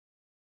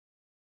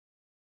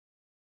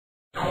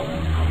Hello,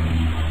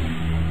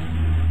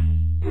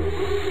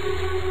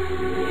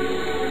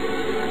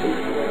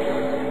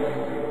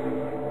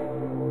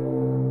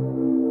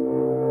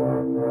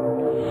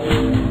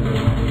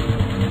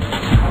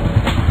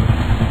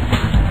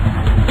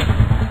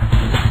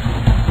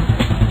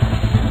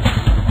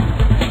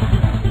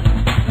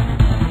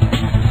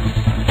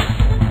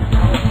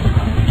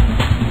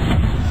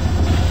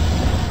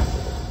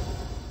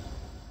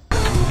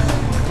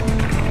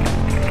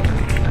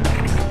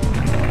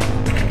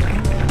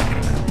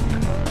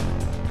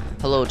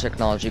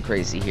 Technology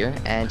Crazy here,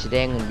 and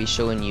today I'm going to be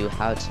showing you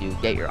how to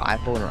get your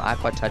iPhone or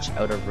iPod Touch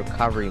out of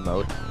recovery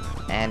mode,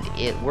 and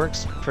it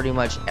works pretty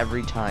much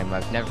every time.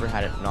 I've never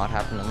had it not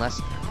happen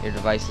unless your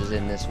device is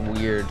in this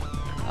weird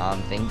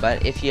thing.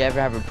 But if you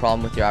ever have a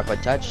problem with your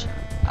iPod Touch,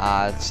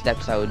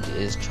 steps I would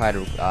is try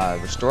to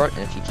restore it,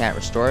 and if you can't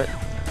restore it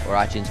or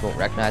iTunes won't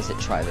recognize it,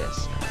 try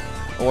this.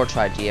 Or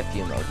try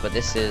DFU mode, but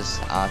this is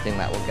a thing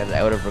that will get it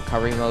out of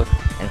recovery mode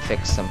and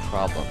fix some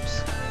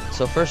problems.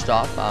 So first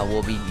off,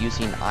 we'll be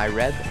using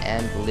iReb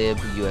and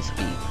libUSB.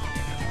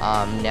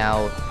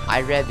 Now,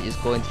 iReb is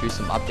going through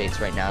some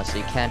updates right now, so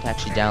you can't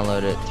actually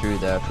download it through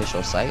the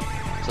official site.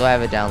 So I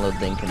have a download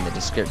link in the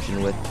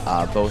description with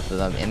both of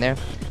them in there.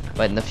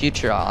 But in the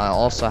future, I'll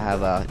also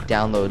have a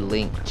download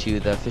link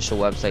to the official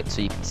website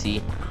so you can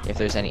see if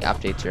there's any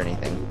updates or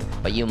anything.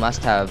 But you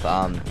must have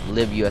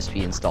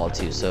libUSB installed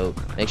too, so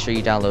make sure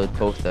you download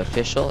both the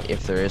official,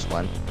 if there is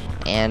one,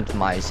 and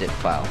my zip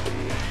file.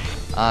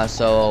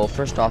 So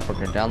first off, we're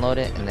going to download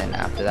it, and then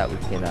after that we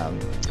can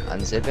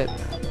unzip it.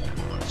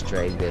 Just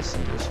drag this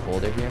into this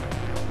folder here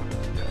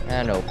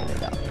and open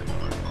it up.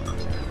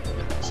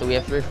 So we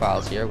have three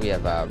files here. We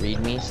have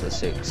readme, so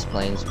this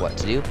explains what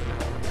to do,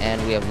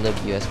 and we have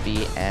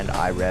libUSB and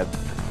iReb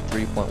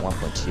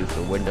 3.1.2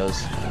 for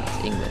Windows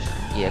English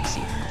exe.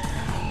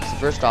 So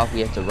first off,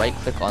 we have to right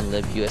click on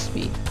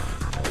libUSB,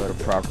 go to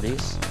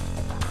properties,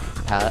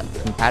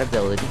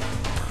 compatibility,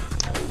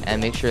 and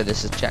make sure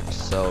this is checked.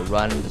 So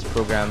run this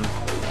program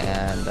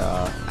and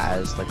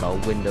as like a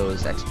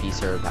Windows XP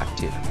server back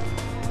to,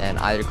 and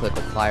either click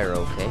apply or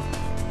OK.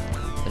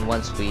 And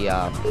once we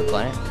click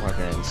on it, we're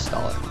going to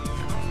install it.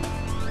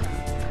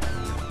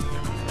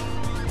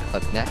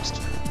 Click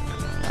next.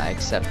 I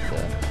accept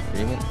the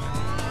agreement.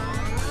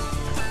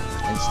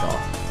 Install.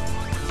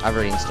 I've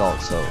already installed,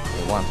 so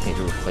it wants me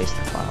to replace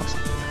the files.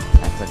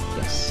 I click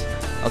yes.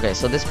 Okay,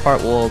 so this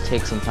part will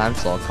take some time,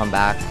 so I'll come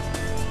back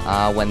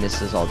when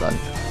this is all done.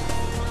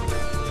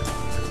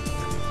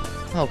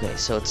 Okay,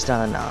 so it's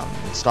done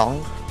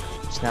installing.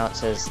 So now it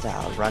says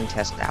run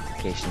test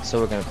application, so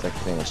we're going to click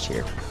finish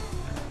here.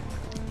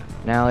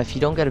 Now if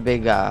you don't get a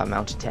big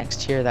amount of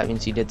text here, that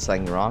means you did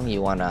something wrong.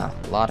 You want a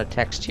lot of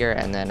text here,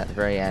 and then at the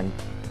very end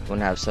you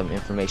want to have some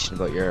information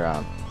about your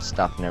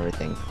stuff and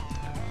everything.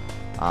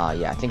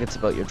 Yeah, I think it's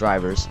about your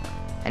drivers.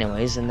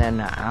 Anyways, and then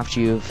after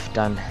you've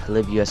done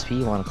libUSB,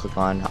 you want to click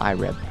on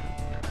iReb.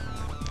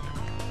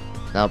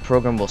 Now the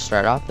program will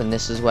start up, and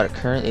this is what it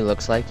currently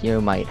looks like. You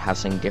might have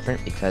something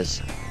different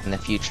because in the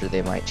future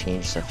they might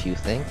change a few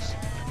things.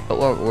 But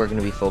what we're going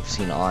to be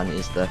focusing on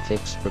is the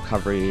fixed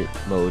recovery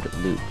mode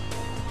loop.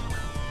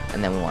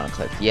 And then we want to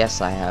click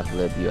yes, I have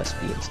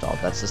libUSB installed.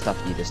 That's the stuff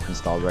you just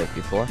installed right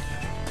before.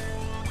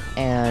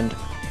 And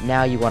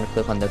now you want to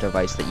click on the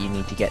device that you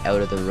need to get out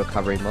of the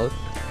recovery mode.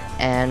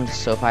 And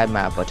so if I had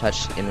my iPod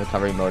Touch in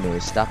recovery mode and it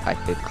was stuck, I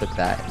could click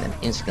that and then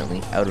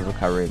instantly out of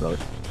recovery mode.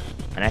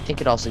 And I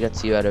think it also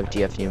gets you out of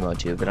DFU mode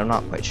too, but I'm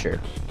not quite sure.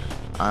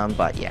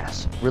 But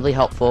yes, really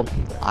helpful.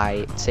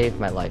 It saved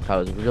my life. I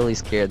was really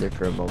scared there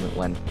for a moment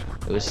when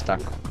it was stuck.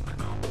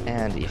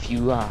 And if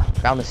you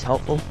found this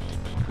helpful,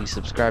 please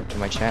subscribe to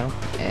my channel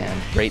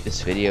and rate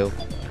this video.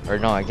 Or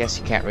no, I guess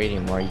you can't rate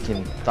anymore. You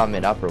can thumb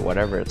it up or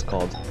whatever it's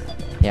called.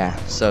 Yeah,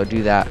 so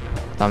do that.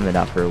 Thumb it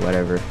up or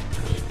whatever.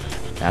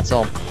 That's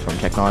all from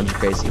Technology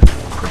Crazy.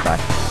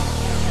 Goodbye.